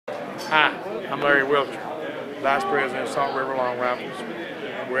Hi, I'm Larry Wiltshire, Vice President of Salt River Long Rifles.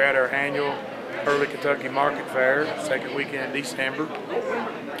 We're at our annual Early Kentucky Market Fair, second weekend in December.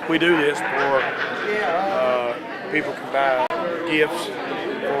 We do this for people can buy gifts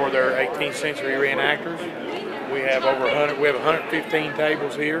for their 18th century reenactors. We have over 115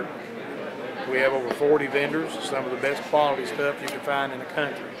 tables here. We have over 40 vendors, some of the best quality stuff you can find in the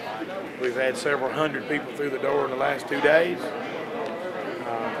country. We've had several hundred people through the door in the last 2 days.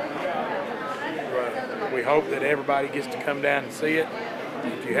 We hope that everybody gets to come down and see it.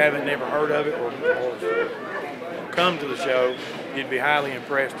 If you haven't never heard of it or come to the show, you'd be highly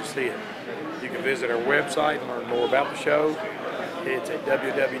impressed to see it. You can visit our website and learn more about the show. It's at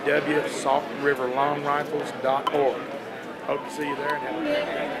www.saltriverlongrifles.org. Hope to see you there and have a great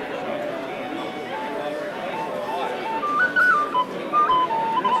day.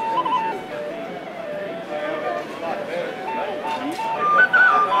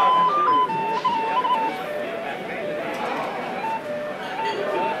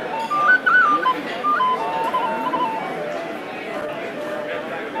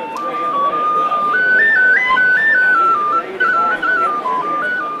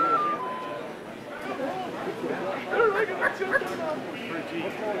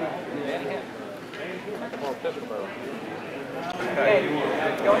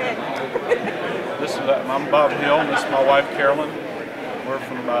 I'm Bob Hill, and this is my wife Carolyn. We're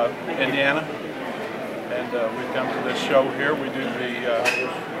from Indiana, and we've come to this show here. We do the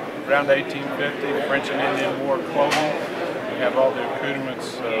around 1850, the French and Indian War clothing. We have all the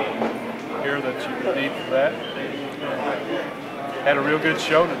accoutrements here that you would need for that. Had a real good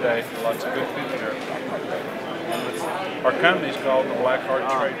show today, lots of good people here. Our company's called the Black Heart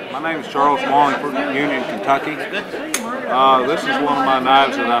Trader. My name is Charles Wallingford, Union, Kentucky. This is one of my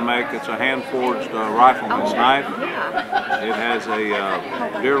knives that I make. It's a hand-forged rifleman's knife. It has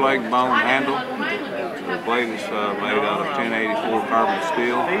a deer leg bone handle. The blade is made out of 1084 carbon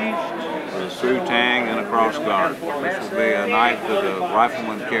steel, with a screw tang and a cross guard. This would be a knife that a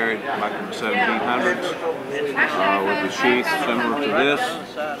rifleman carried back in the 1700s with a sheath similar to this.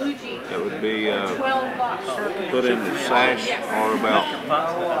 It would be put in the sash or a belt.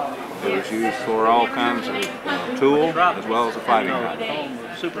 It was used for all kinds of tool as well as a fighting knife.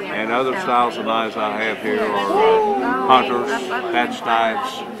 And other styles of knives I have here are hunters, hatch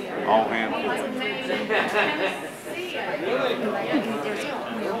knives, all hand-forged.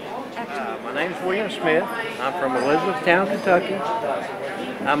 My name's William Smith. I'm from Elizabethtown, Kentucky.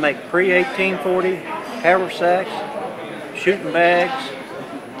 I make pre-1840 haversacks, shooting bags,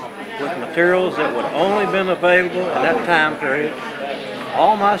 with materials that would only been available in that time period.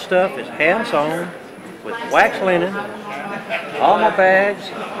 All my stuff is hand sewn with wax linen. All my bags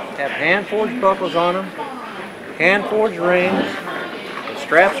have hand forged buckles on them, hand forged rings. The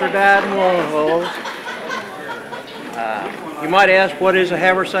straps are dyed in walnut holes. You might ask, what is a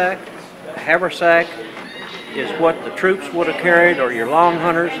haversack? A haversack is what the troops would have carried, or your long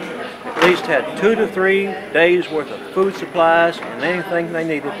hunters. At least had 2 to 3 days worth of food supplies and anything they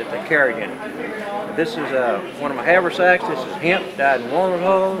needed that they carried in it. This is one of my haversacks. This is hemp dyed in walnut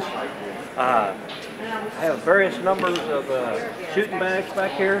holes. I have various numbers of shooting bags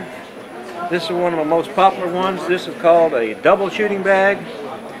back here. This is one of my most popular ones. This is called a double shooting bag,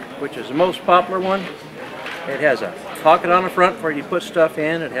 which is the most popular one. It has a pocket on the front where you put stuff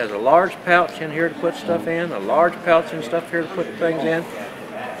in. It has a large pouch in here to put stuff in, a large pouch and stuff here to put things in.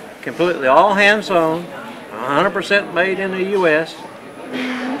 Completely all hand sewn, 100% made in the U.S.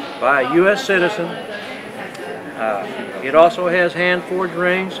 by a U.S. citizen. It also has hand forged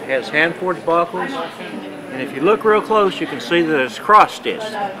rings, has hand forged buckles, and if you look real close you can see that it's cross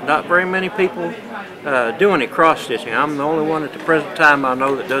stitched. Not very many people do any cross stitching. I'm the only one at the present time I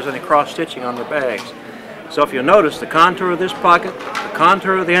know that does any cross stitching on their bags. So if you'll notice the contour of this pocket, the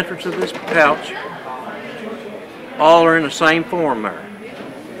contour of the entrance of this pouch, all are in the same form there.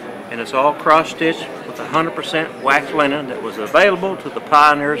 And it's all cross-stitched with 100% wax linen that was available to the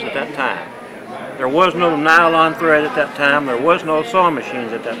pioneers at that time. There was no nylon thread at that time. There was no sewing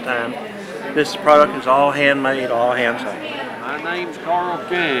machines at that time. This product is all handmade, all hand-sewn. My name's Carl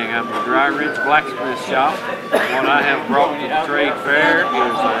King. I'm the Dry Ridge Blacksmith Shop. What I have brought to the trade fair is a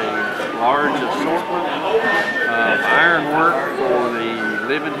large assortment of ironwork for the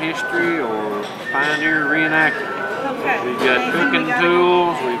living history or pioneer reenactment. We've got cooking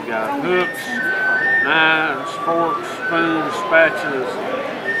tools, we've got hooks, knives, forks, spoons, spatulas,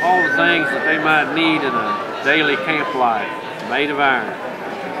 all the things that they might need in a daily camp life, made of iron.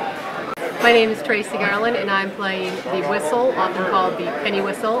 My name is Tracy Garland and I'm playing the whistle, often called the penny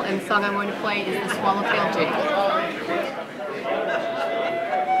whistle, and the song I'm going to play is the Swallowtail Jig.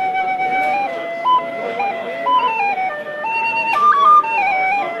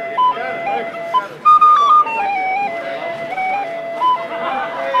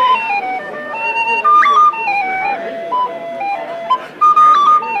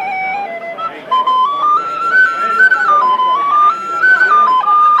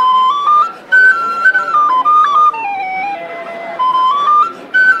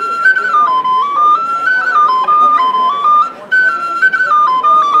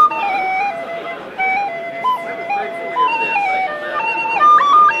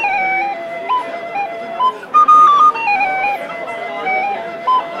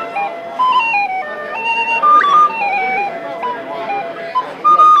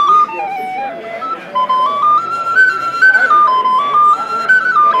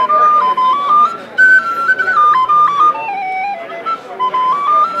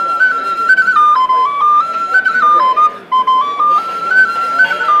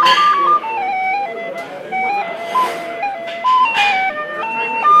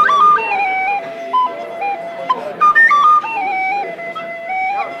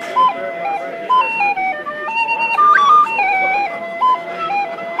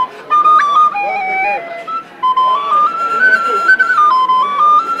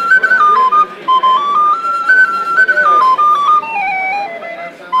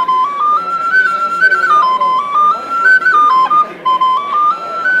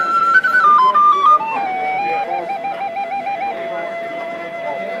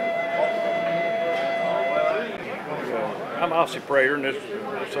 oxyprator, and this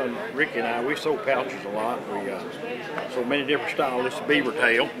my son Ricky and I, we sew pouches a lot. We sew many different styles. This is beaver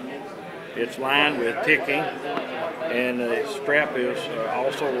tail. It's lined with ticking, and the strap is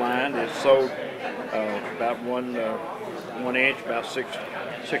also lined. It's sewed about one inch, about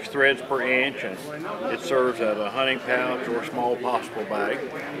six threads per inch, and it serves as a hunting pouch or a small possible bag.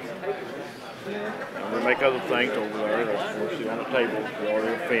 And we make other things over there. Of course, see on the table, we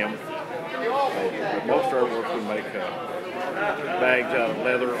already have film. But most of our work, we make bags out of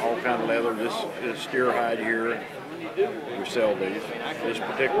leather, all kind of leather. This is steer hide here. We sell these. This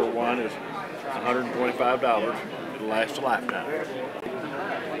particular one is $125. It'll last a lifetime.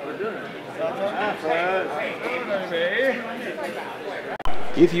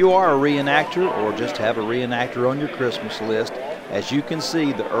 If you are a reenactor or just have a reenactor on your Christmas list, as you can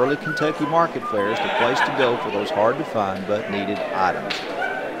see, the early Kentucky Market Fair is the place to go for those hard-to-find but needed items.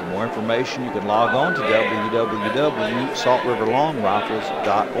 For more information, you can log on to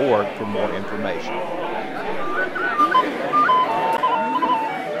www.saltriverlongrifles.org for more information.